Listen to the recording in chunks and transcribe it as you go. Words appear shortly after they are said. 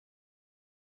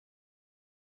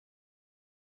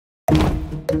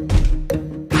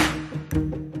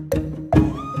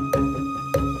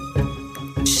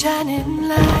shining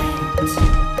light.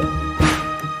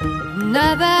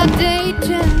 Another day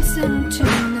turns into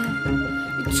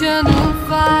night. Eternal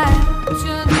fire,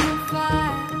 eternal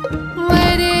fire.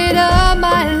 Waited all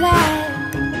my life.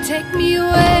 Take me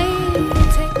away,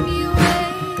 take me away.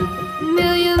 A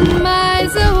million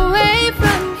miles away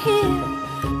from here.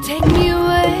 Take me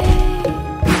away.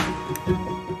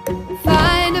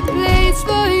 Find a place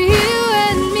for you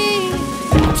and me.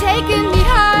 Taking me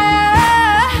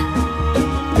higher,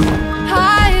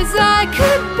 high as I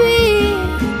could be.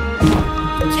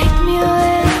 Take me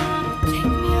away,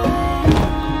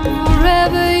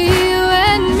 forever you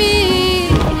and me.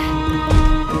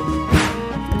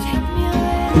 Take me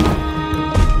away.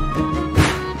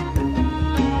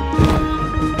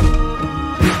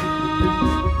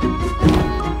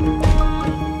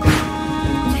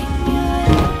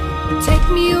 Take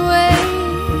me away.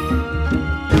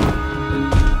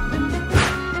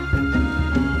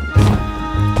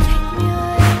 Take me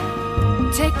away.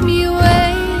 Take me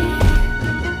away.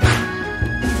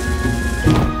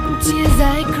 Tears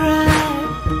I cried,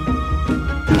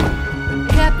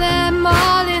 kept them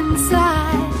all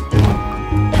inside.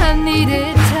 I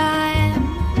needed time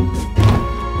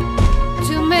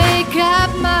to make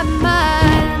up my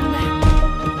mind,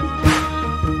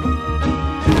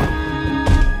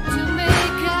 to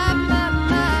make up my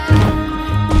mind.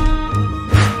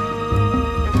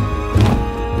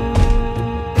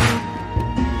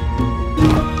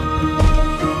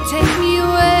 Take me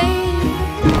away,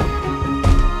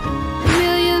 a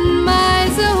million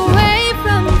miles away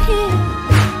from here.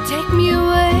 Take me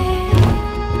away.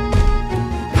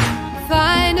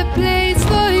 Find a place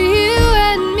for you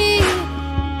and me.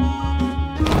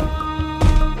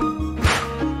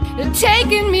 You're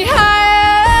taking me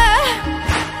higher,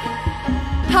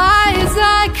 high as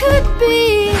I could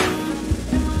be.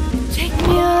 Take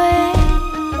me away,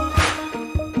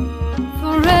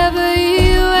 forever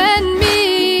you and me.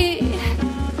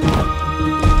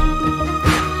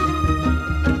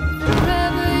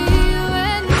 Forever you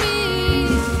and me.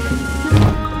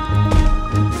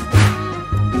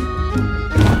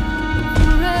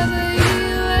 Forever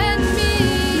you and me.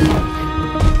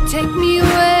 Take me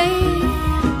away,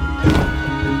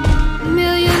 a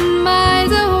million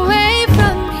miles away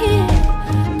from here.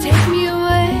 Take me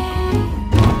away.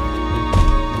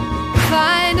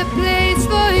 Find a place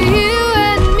for you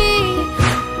and me.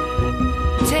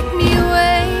 Take me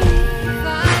away.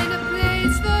 Find a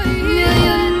place for you. A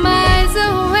million miles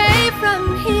away from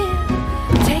here.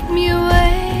 Take me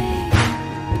away.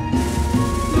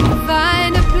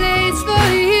 Find a place for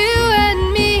you and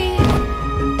me.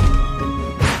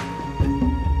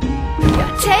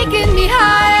 You're taking me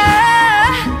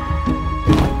higher,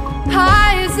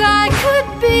 high as I could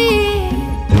be.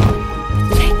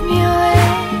 Take me away,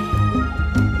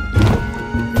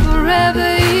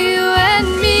 forever you and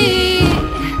me.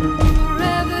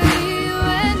 Forever you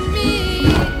and me.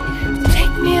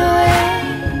 Take me away,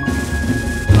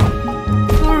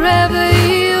 forever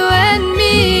you and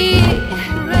me.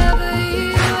 Forever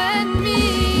you and me.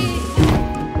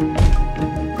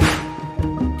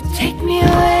 Take me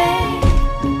away,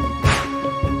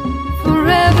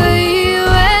 forever you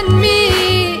and me.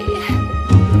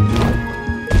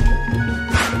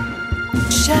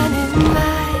 Shining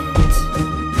light.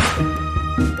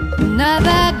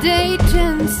 Another day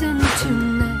turns into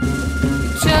night.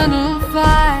 Eternal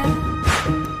fire,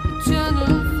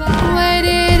 eternal fire.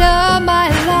 Waited all my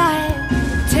life.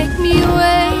 Take me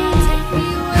away, take me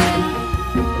away.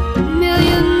 A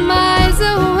million miles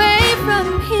away from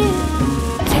here.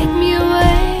 Take me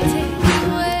away, take me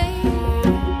away.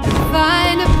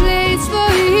 Find a place for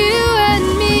you and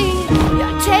me.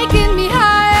 You're taking me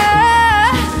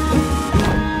higher,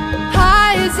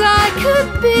 high as I could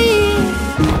be.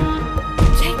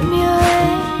 Take me away,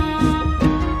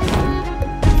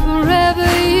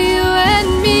 forever you and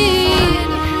me.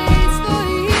 Find a place for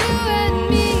you and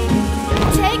me.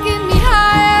 You're taking me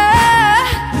higher,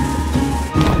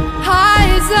 high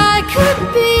as I could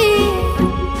be.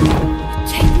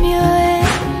 Take me away,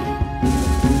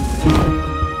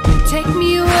 take me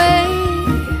away.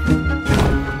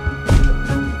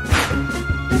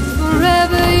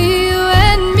 Forever you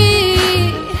and me.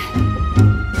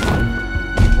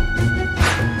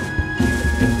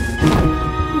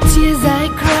 Tears I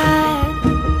cried,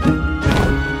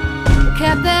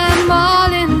 kept them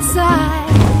all inside.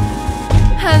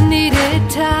 I needed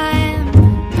time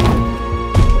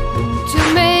to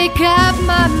make up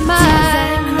my mind.